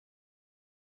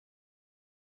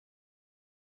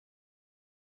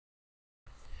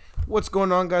What's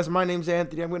going on, guys? My name's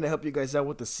Anthony. I'm going to help you guys out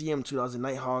with the CM2000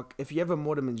 Nighthawk. If you have a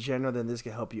modem in general, then this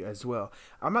can help you as well.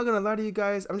 I'm not going to lie to you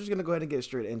guys. I'm just going to go ahead and get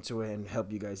straight into it and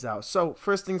help you guys out. So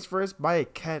first things first, buy a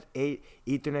Cat 8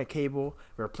 Ethernet cable.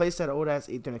 Replace that old ass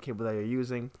Ethernet cable that you're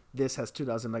using. This has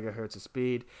 2000 megahertz of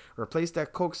speed. Replace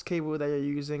that coax cable that you're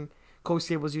using. Coax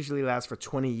cables usually last for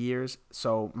 20 years.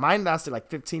 So mine lasted like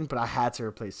 15, but I had to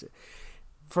replace it.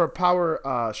 For power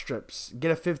strips, get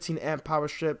a 15 amp power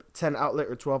strip, 10 outlet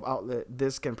or 12 outlet.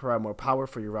 This can provide more power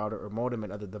for your router or modem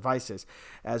and other devices.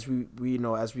 As we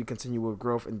continue with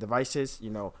growth in devices,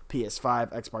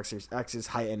 PS5, Xbox Series X's,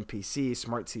 high-end PCs,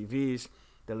 smart TVs,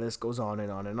 the list goes on and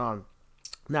on and on.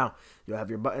 Now, you'll have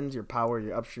your buttons, your power,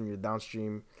 your upstream, your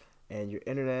downstream, and your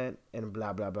internet, and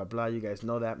blah, blah, blah, blah. You guys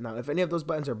know that. Now, if any of those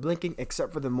buttons are blinking,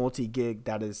 except for the multi-gig,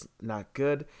 that is not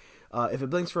good. If it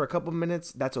blinks for a couple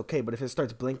minutes, that's okay. But if it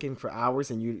starts blinking for hours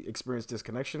and you experience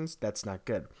disconnections, that's not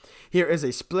good. Here is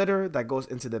a splitter that goes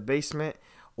into the basement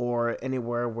or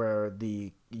anywhere where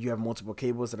you have multiple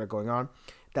cables that are going on.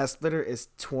 That splitter is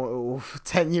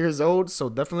 10 years old, so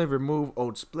definitely remove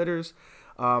old splitters.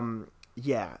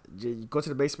 Yeah, you go to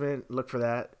the basement, look for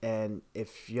that, and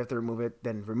if you have to remove it,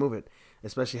 then remove it,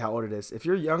 especially how old it is. If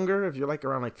you're younger, if you're like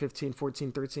around like 15,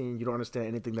 14, 13, you don't understand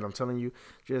anything that I'm telling you,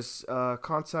 just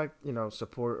contact,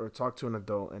 support or talk to an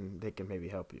adult and they can maybe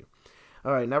help you.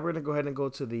 All right, now we're going to go ahead and go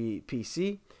to the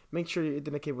PC. Make sure your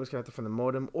Ethernet cable is connected from the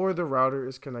modem or the router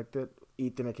is connected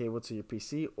Ethernet cable to your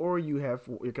PC, or you're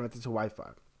connected to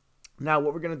Wi-Fi. Now,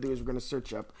 what we're going to do is we're going to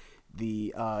search up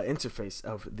the interface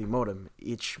of the modem.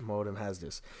 Each modem has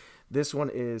this. This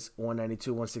one is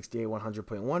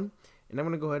 192.168.100.1, and I'm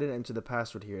going to go ahead and enter the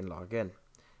password here and log in.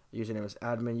 Username is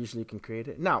admin. Usually you can create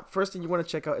it. Now, first thing you want to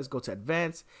check out is go to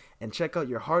advanced and check out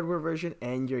your hardware version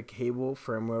and your cable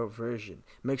firmware version.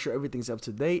 Make sure everything's up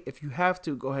to date. If you have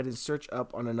to, go ahead and search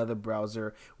up on another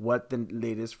browser what the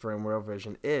latest firmware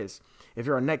version is. If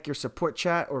you're on Netgear support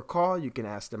chat or call, you can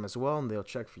ask them as well and they'll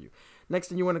check for you. Next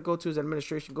thing you want to go to is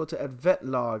administration. Go to event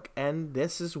log, and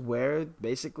this is where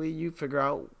basically you figure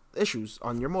out issues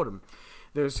on your modem.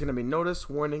 There's going to be notice,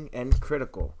 warning, and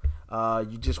critical.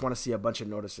 You just want to see a bunch of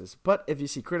notices. But if you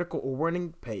see critical or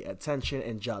warning, pay attention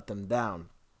and jot them down.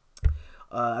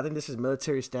 I think this is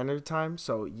military standard time.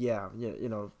 So yeah,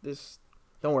 this.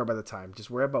 Don't worry about the time. Just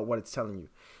worry about what it's telling you.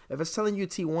 If it's telling you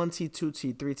T1, T2,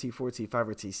 T3, T4, T5,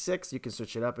 or T6, you can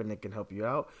search it up and it can help you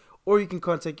out. Or you can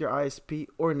contact your ISP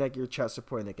or Netgear chat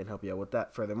support and they can help you out with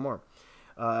that furthermore.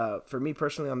 For me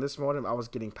personally on this modem, I was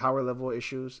getting power level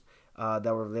issues that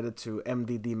were related to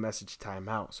MDD message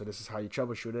timeout. So this is how you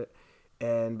troubleshoot it.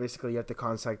 And basically you have to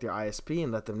contact your ISP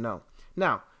and let them know.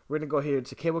 Now, we're going to go here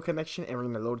to cable connection and we're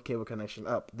going to load cable connection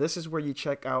up. This is where you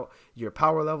check out your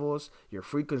power levels, your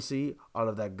frequency, all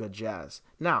of that good jazz.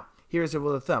 Now, here's a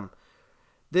rule of thumb.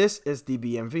 This is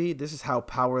dBmV. This is how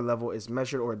power level is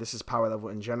measured, or this is power level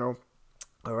in general.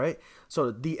 All right.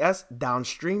 So DS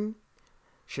downstream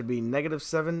should be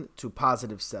 -7 to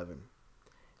 +7.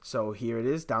 So here it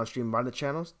is, downstream by the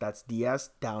channels. That's DS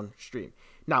downstream.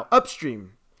 Now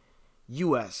upstream,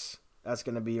 US. That's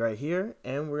going to be right here,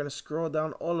 and we're going to scroll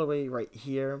down all the way right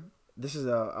here. This is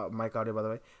a mic audio, by the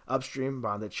way. Upstream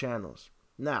bonded channels.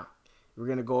 Now, we're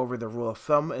going to go over the rule of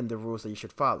thumb and the rules that you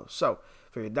should follow. So,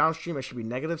 for your downstream, it should be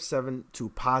 -7 to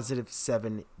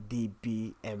 +7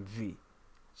 dBmV.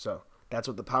 So, that's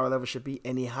what the power level should be.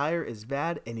 Any higher is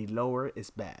bad, any lower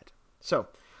is bad. So,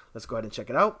 let's go ahead and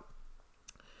check it out.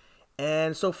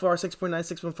 And so far, 6.9,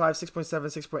 6.5,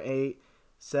 6.7, 6.8.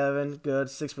 7, good.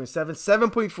 6.7,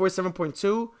 7.4,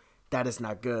 7.2, that is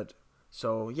not good.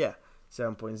 So yeah,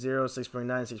 7.0,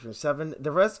 6.9, 6.7.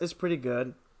 The rest is pretty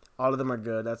good. All of them are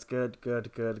good. That's good,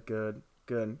 good, good, good,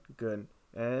 good, good,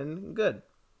 and good.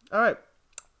 All right.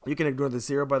 You can ignore the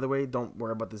 0, by the way. Don't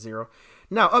worry about the 0.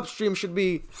 Now, upstream should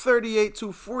be 38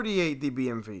 to 48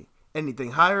 dBmV.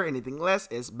 Anything higher, anything less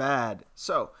is bad.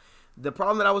 So the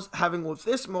problem that I was having with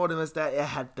this modem is that it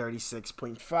had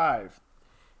 36.5.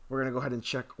 We're going to go ahead and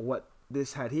check what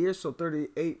this had here. So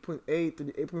 38.8,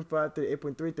 38.5,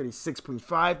 38.3,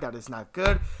 36.5. That is not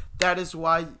good. That is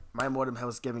why my modem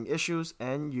was giving issues,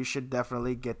 and you should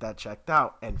definitely get that checked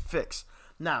out and fixed.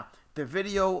 Now, the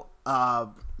video,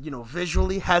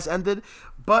 visually has ended,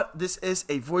 but this is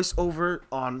a voiceover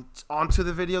onto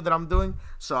the video that I'm doing.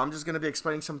 So I'm just going to be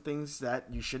explaining some things that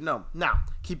you should know. Now,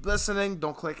 keep listening.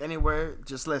 Don't click anywhere.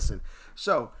 Just listen.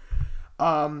 So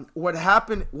what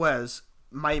happened was,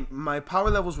 my power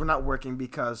levels were not working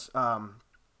because,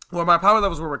 my power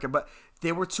levels were working, but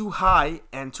they were too high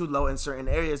and too low in certain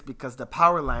areas because the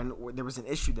power line, there was an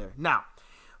issue there. Now,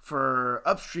 for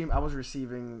upstream, I was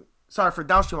receiving Sorry, for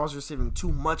downstream, I was receiving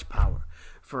too much power.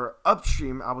 For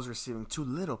upstream, I was receiving too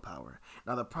little power.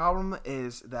 Now, the problem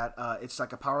is that it's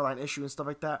like a power line issue and stuff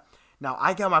like that. Now,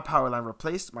 I got my power line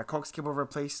replaced, my coax cable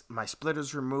replaced, my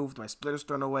splitters removed, my splitters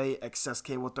thrown away, excess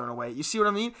cable thrown away. You see what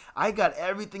I mean? I got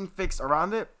everything fixed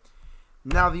around it.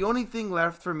 Now, the only thing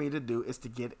left for me to do is to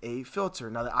get a filter.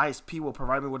 Now, the ISP will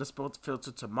provide me with a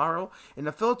filter tomorrow. And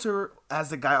the filter,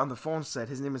 as the guy on the phone said,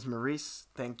 his name is Maurice.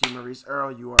 Thank you, Maurice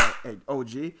Earl. You are an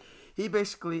OG. He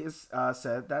basically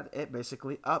said that it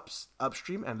basically ups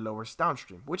upstream and lowers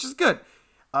downstream, which is good.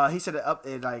 He said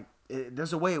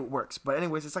there's a way it works. But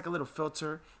anyways, it's like a little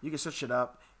filter. You can switch it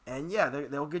up. And yeah,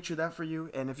 they'll get you that for you.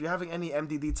 And if you're having any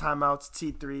MDD timeouts,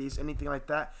 T3s, anything like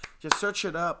that, just search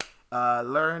it up.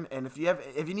 Learn, and if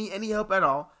you need any help at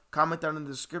all, comment down in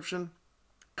the description.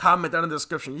 Comment down in the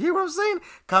description. You hear what I'm saying?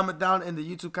 Comment down in the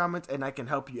YouTube comments, and I can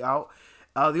help you out.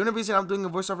 The only reason I'm doing a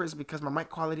voiceover is because my mic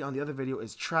quality on the other video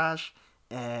is trash,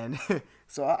 and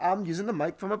so I'm using the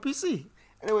mic from a PC.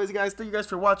 Anyways, guys, thank you guys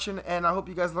for watching, and I hope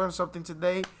you guys learned something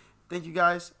today. Thank you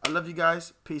guys. I love you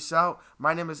guys. Peace out.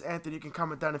 My name is Anthony. You can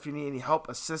comment down if you need any help,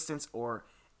 assistance, or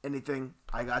anything.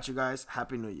 I got you guys.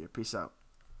 Happy New Year. Peace out.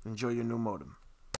 Enjoy your new modem.